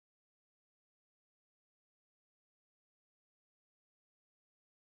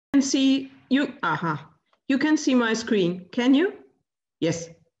can see you. You can see my screen. Can you? Yes.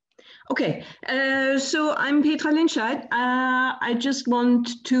 Okay. So I'm Petra Linscheid. I just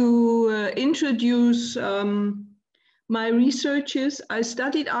want to introduce my researches. I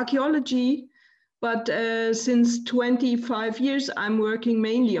studied archaeology, but since 25 years, I'm working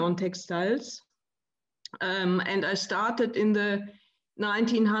mainly on textiles. And I started in the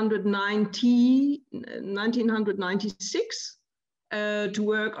 1996 to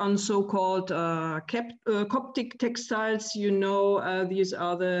work on so-called Coptic textiles. You know, these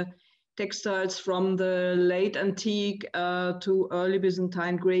are the textiles from the late antique to early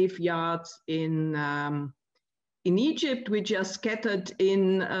Byzantine graveyards in Egypt, which are scattered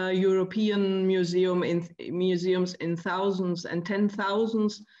in European museums in thousands and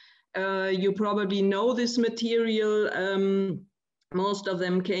 10,000s. You probably know this material. Most of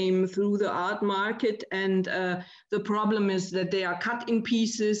them came through the art market, and the problem is that they are cut in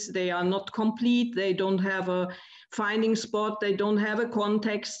pieces. They are not complete. They don't have a finding spot. They don't have a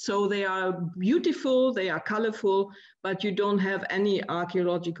context. So they are beautiful. They are colorful, but you don't have any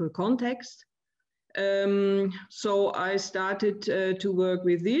archaeological context. So I started to work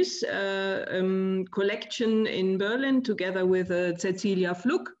with this collection in Berlin together with Cecilia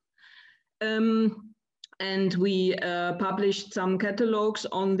Fluck. And we published some catalogs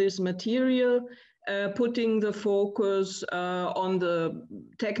on this material, putting the focus on the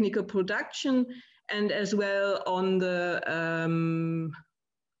technical production and as well on the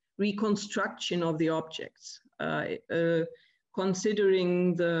reconstruction of the objects,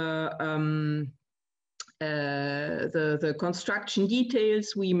 considering the construction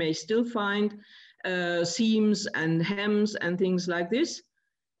details we may still find, seams and hems and things like this.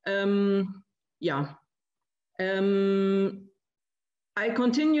 I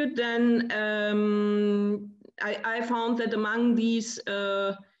continued then. I found that among these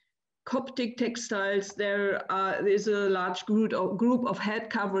Coptic textiles, there is a large group of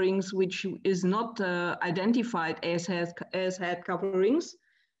head coverings which is not identified as head coverings.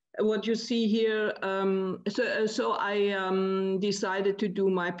 What you see here, so I decided to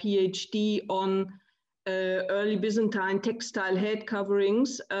do my PhD on early Byzantine textile head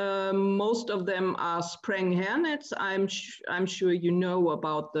coverings. Most of them are sprang hairnets. I'm sure you know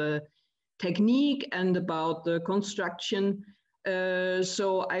about the technique and about the construction.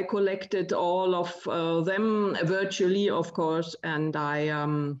 So I collected all of them virtually, of course, and I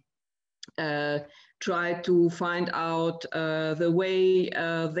tried to find out the way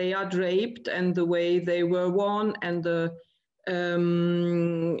they are draped and the way they were worn and the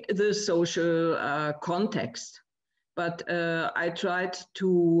social context. But I tried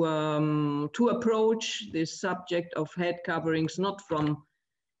to approach this subject of head coverings not from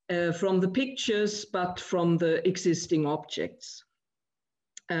the pictures, but from the existing objects.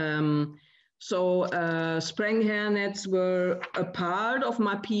 So sprang hairnets were a part of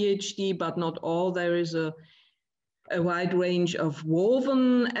my PhD, but not all. There is a wide range of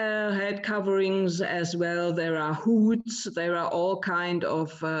woven head coverings as well. There are hoods. There are all kind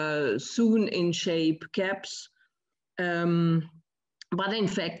of sewn in shape caps. But in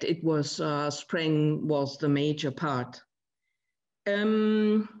fact, it was sprang was the major part.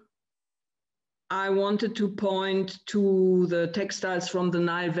 I wanted to point to the textiles from the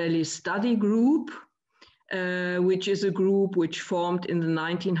Nile Valley Study Group, which is a group which formed in the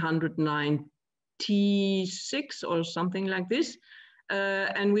 1996 or something like this,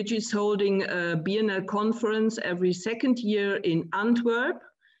 and which is holding a Biennale conference every second year in Antwerp.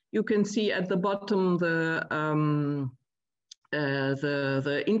 You can see at the bottom the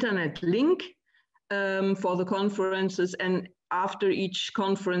internet link for the conferences, and after each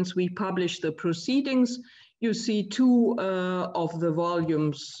conference, we publish the proceedings. You see two of the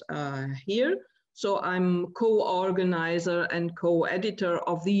volumes here. So I'm co-organizer and co-editor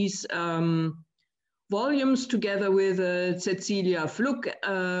of these volumes together with Cecilia Fluck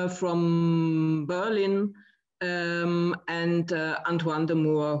from Berlin and Antoine de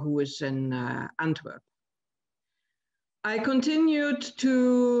Moor, who is in Antwerp. I continued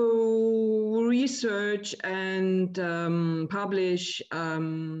to research and publish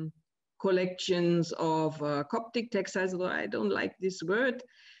collections of Coptic textiles, although I don't like this word.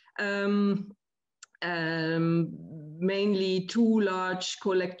 Mainly two large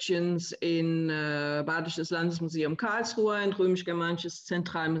collections in Badisches Landesmuseum Karlsruhe and Römisch-Germanisches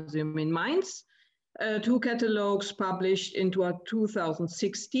Zentralmuseum in Mainz. Two catalogs published in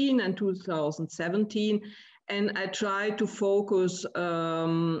 2016 and 2017. And I try to focus,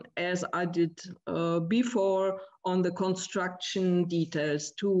 as I did before, on the construction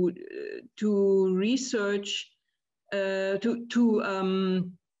details to research, to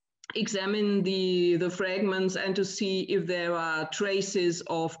examine the fragments and to see if there are traces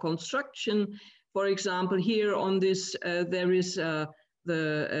of construction. For example, here on this, there is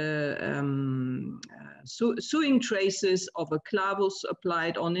sewing traces of a clavus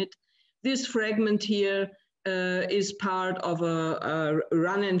applied on it. This fragment here is part of a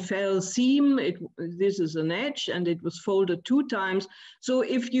run and fell seam. This is an edge and it was folded 2 times. So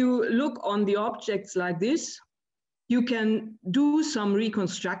if you look on the objects like this, you can do some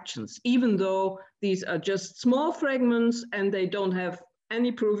reconstructions, even though these are just small fragments and they don't have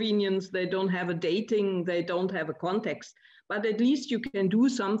any provenience, they don't have a dating, they don't have a context, but at least you can do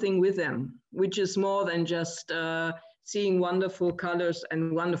something with them, which is more than just seeing wonderful colors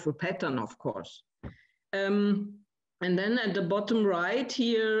and wonderful pattern, of course. And then at the bottom right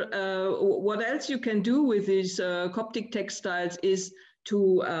here, what else you can do with these Coptic textiles is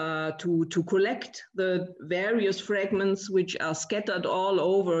to collect the various fragments which are scattered all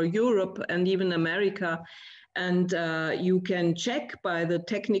over Europe and even America, and you can check by the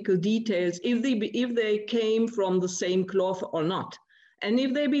technical details if they came from the same cloth or not. And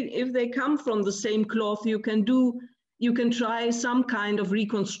if they come from the same cloth, you can try some kind of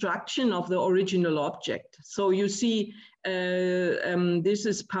reconstruction of the original object. So you see, this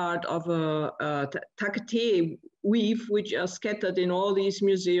is part of a taqueté weave, which are scattered in all these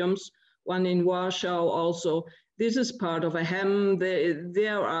museums, one in Warsaw also. This is part of a hem.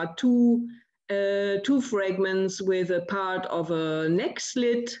 There are two fragments with a part of a neck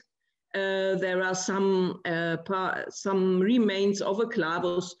slit. There are some remains of a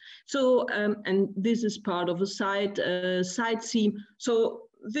clavus. So, and this is part of a side seam. So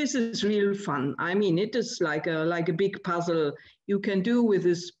this is real fun. I mean, it is like a big puzzle you can do with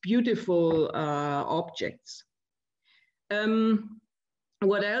these beautiful objects.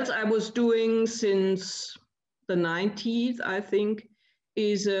 What else I was doing since the 90s, I think,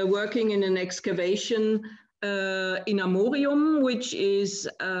 is working in an excavation in Amorium, which is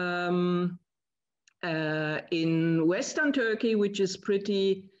in Western Turkey, which is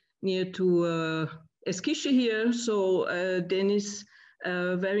pretty near to Eskişehir. So Dennis,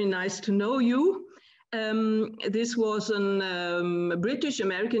 very nice to know you. This was a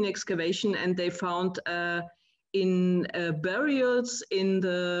British-American excavation, and they found in burials in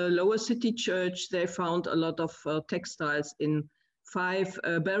the Lower City Church, they found a lot of textiles in 5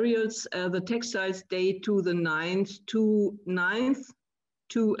 burials. The textiles date to the 9th to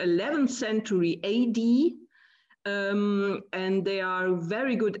 11th century AD, and they are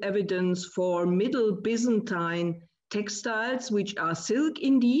very good evidence for Middle Byzantine textiles, which are silk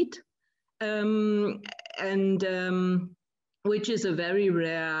indeed, which is a very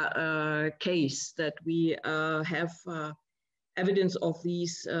rare case that we have evidence of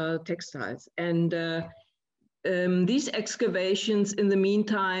these textiles. And these excavations in the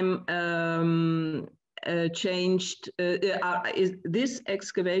meantime changed. This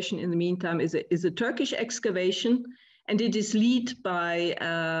excavation in the meantime is a Turkish excavation, and it is led by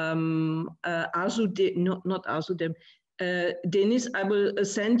Dennis. I will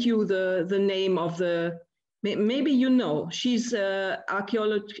send you the name of the, maybe you know, she's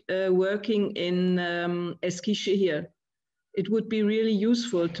archaeologist working in Eskişehir. It would be really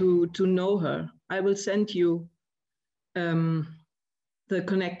useful to know her. I will send you the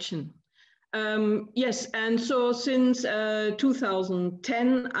connection. Yes, and so since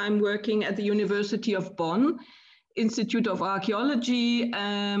 2010, I'm working at the University of Bonn, Institute of Archaeology,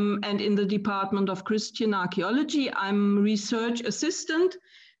 and in the Department of Christian Archaeology. I'm research assistant,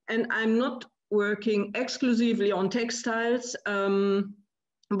 and I'm not working exclusively on textiles,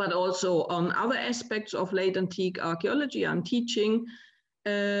 but also on other aspects of late antique archaeology. I'm teaching,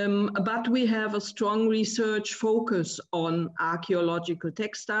 but we have a strong research focus on archaeological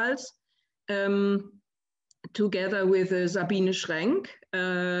textiles, together with Sabine Schrenk,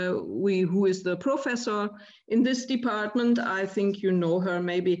 who is the professor in this department. I think you know her.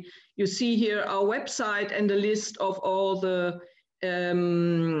 Maybe you see here our website and a list of all the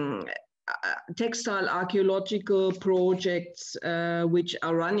textile archaeological projects which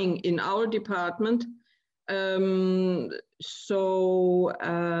are running in our department. So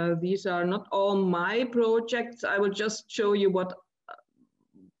these are not all my projects. I will just show you what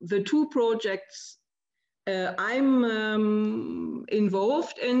the 2 projects I'm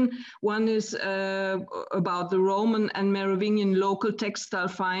involved in. One is about the Roman and Merovingian local textile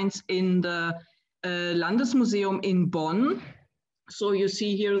finds in the Landesmuseum in Bonn. So you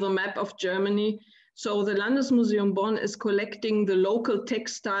see here the map of Germany. So the Landesmuseum Bonn is collecting the local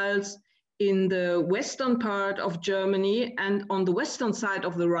textiles in the western part of Germany and on the western side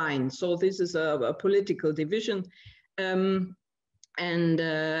of the Rhine. So this is a political division. And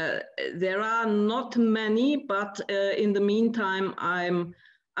there are not many, but in the meantime,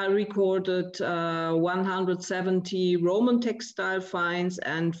 I recorded 170 Roman textile finds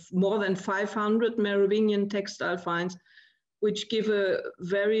and more than 500 Merovingian textile finds, which give a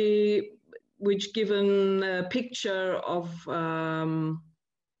picture of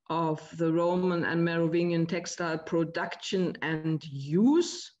the Roman and Merovingian textile production and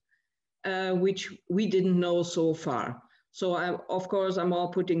use, which we didn't know so far. So of course, I'm all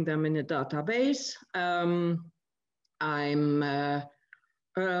putting them in a database. I'm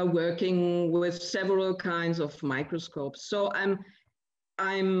working with several kinds of microscopes. So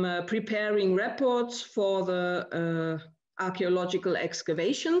I'm preparing reports for the archaeological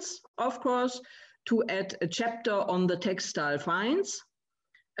excavations, of course, to add a chapter on the textile finds.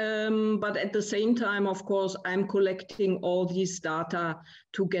 But at the same time, of course, I'm collecting all these data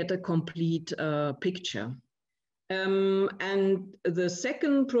to get a complete picture. And the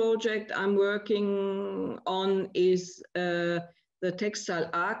second project I'm working on is the textile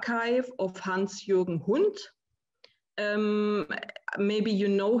archive of Hans-Jürgen Hund. Maybe you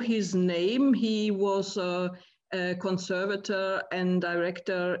know his name. He was a conservator and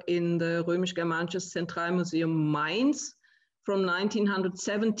director in the Römisch-Germanisches Zentralmuseum Mainz from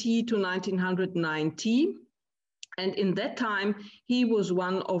 1970 to 1990. And in that time, he was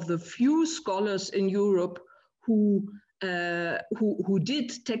one of the few scholars in Europe who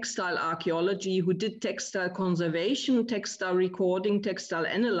did textile archaeology, who did textile conservation, textile recording, textile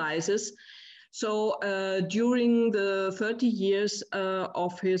analysis. So during the 30 years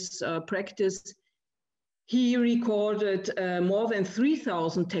of his practice, he recorded more than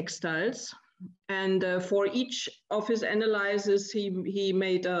 3,000 textiles. And for each of his analyses, he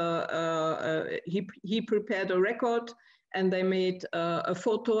prepared a record, and they made a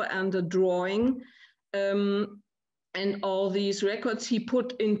photo and a drawing. And all these records he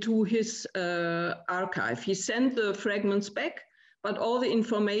put into his archive. He sent the fragments back, but all the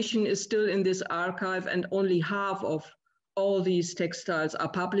information is still in this archive, and only half of all these textiles are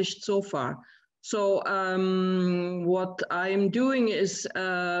published so far. So what I'm doing is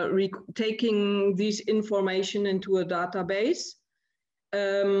taking this information into a database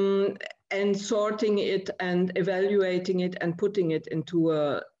and sorting it and evaluating it and putting it into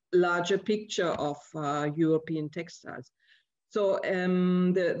a larger picture of European textiles. So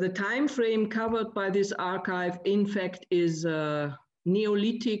the time frame covered by this archive, in fact, is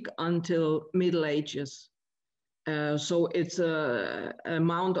Neolithic until Middle Ages. So it's an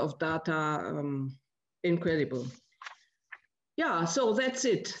amount of data incredible. Yeah, so that's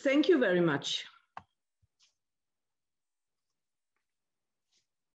it. Thank you very much.